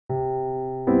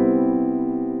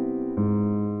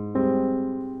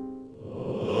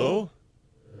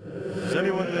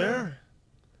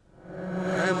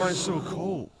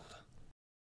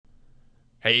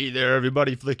Hey there,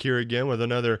 everybody. Flick here again with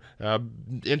another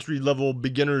entry-level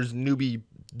beginner's newbie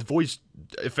voice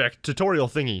effect tutorial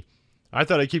thingy. I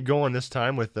thought I'd keep going this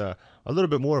time with a little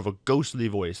bit more of a ghostly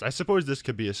voice. I suppose this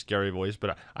could be a scary voice,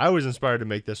 but I was inspired to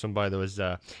make this one by those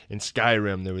in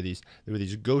Skyrim. There were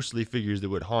these ghostly figures that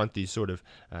would haunt these sort of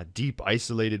deep,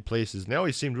 isolated places, and they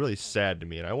always seemed really sad to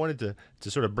me. And I wanted to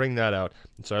sort of bring that out.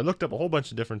 And so I looked up a whole bunch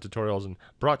of different tutorials and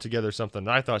brought together something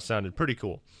that I thought sounded pretty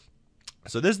cool.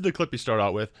 So this is the clip you start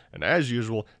out with, and as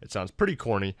usual, it sounds pretty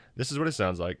corny. This is what it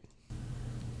sounds like.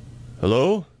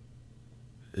 Hello?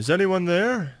 Is anyone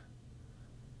there?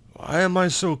 Why am I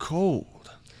so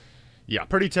cold? Yeah,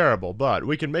 pretty terrible, but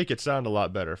we can make it sound a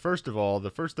lot better. First of all,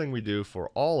 the first thing we do for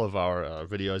all of our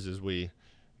videos is we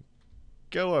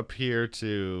go up here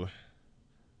to,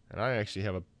 and I actually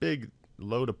have a big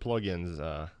load of plugins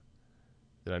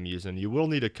that I'm using. You will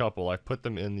need a couple. I put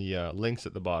them in the links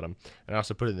at the bottom, and I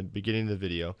also put it in the beginning of the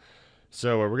video.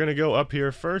 So we're going to go up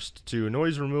here first to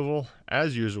noise removal,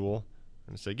 as usual,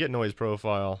 and say get noise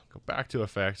profile, go back to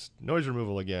effects, noise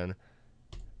removal again,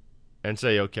 and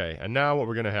say okay. And now what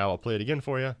we're going to have, I'll play it again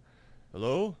for you.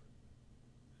 Hello?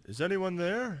 Is anyone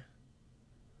there?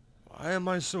 Why am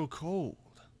I so cold?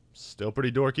 Still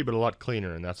pretty dorky, but a lot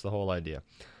cleaner, and that's the whole idea.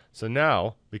 So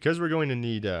now, because we're going to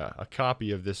need a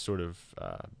copy of this sort of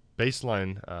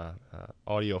baseline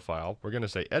audio file, we're going to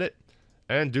say edit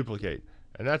and duplicate.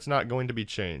 And that's not going to be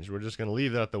changed. We're just going to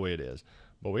leave that the way it is.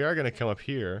 But we are going to come up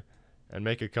here and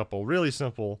make a couple really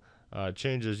simple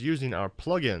changes using our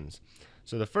plugins.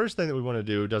 So the first thing that we want to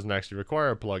do doesn't actually require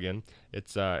a plugin.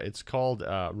 It's called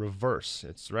reverse.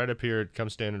 It's right up here. It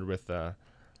comes standard with the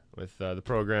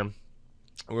program.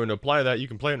 We're going to apply that. You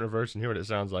can play it in reverse and hear what it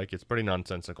sounds like. It's pretty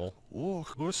nonsensical. Oh,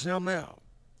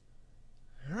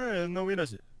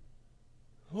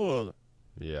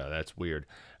 yeah, that's weird.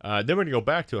 Then we're going to go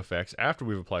back to effects after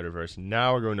we've applied reverse.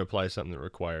 Now we're going to apply something that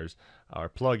requires our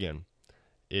plugin.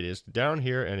 It is down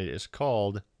here, and it is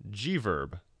called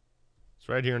GVerb. It's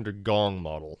right here under Gong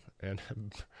Model. And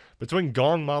between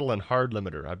Gong Model and Hard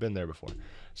Limiter, I've been there before.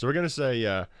 So we're going to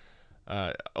say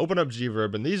open up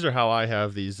GVerb, and these are how I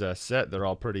have these set. They're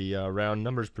all pretty round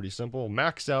numbers, pretty simple.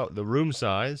 Max out the room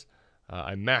size.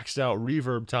 I maxed out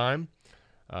reverb time.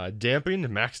 Damping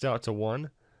maxed out to 1.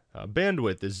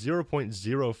 Bandwidth is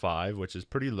 0.05, which is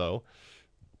pretty low.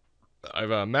 I've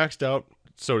maxed out,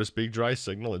 so to speak, dry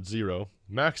signal at 0.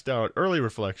 Maxed out early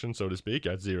reflection, so to speak,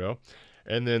 at 0.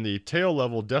 And then the tail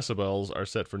level decibels are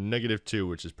set for -2,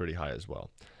 which is pretty high as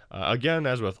well. Again,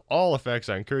 as with all effects,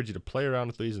 I encourage you to play around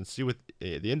with these and see what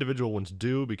the individual ones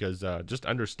do, because just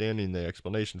understanding the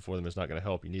explanation for them is not going to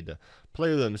help. You need to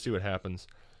play with them and see what happens.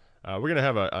 We're going to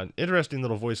have an interesting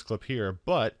little voice clip here,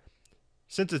 but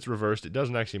since it's reversed, it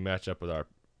doesn't actually match up with our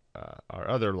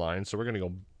other lines. So we're going to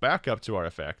go back up to our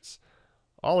effects,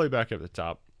 all the way back up at the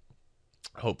top,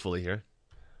 hopefully here.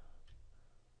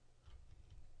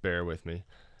 Bear with me.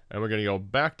 And we're going to go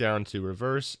back down to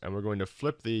reverse, and we're going to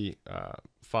flip the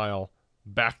file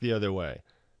back the other way.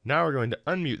 Now we're going to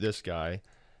unmute this guy,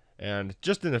 and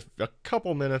just in a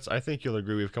couple minutes, I think you'll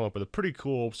agree we've come up with a pretty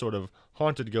cool sort of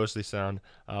haunted, ghostly sound.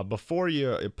 Before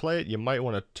you play it, you might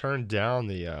want to turn down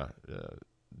the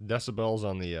decibels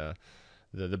on the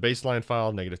baseline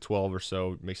file, -12 or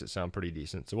so. It makes it sound pretty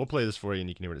decent. So we'll play this for you, and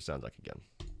you can hear what it sounds like again.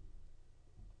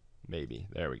 Maybe.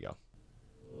 There we go.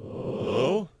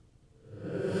 Hello?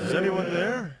 Is anyone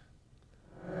there?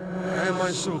 Why am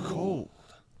I so cold?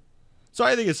 So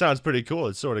I think it sounds pretty cool.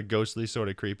 It's sort of ghostly, sort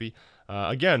of creepy.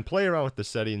 Again, play around with the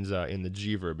settings in the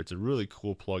GVerb. It's a really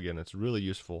cool plugin. It's really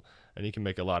useful, and you can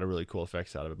make a lot of really cool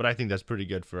effects out of it. But I think that's pretty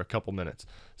good for a couple minutes.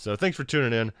 So thanks for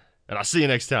tuning in, and I'll see you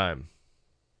next time.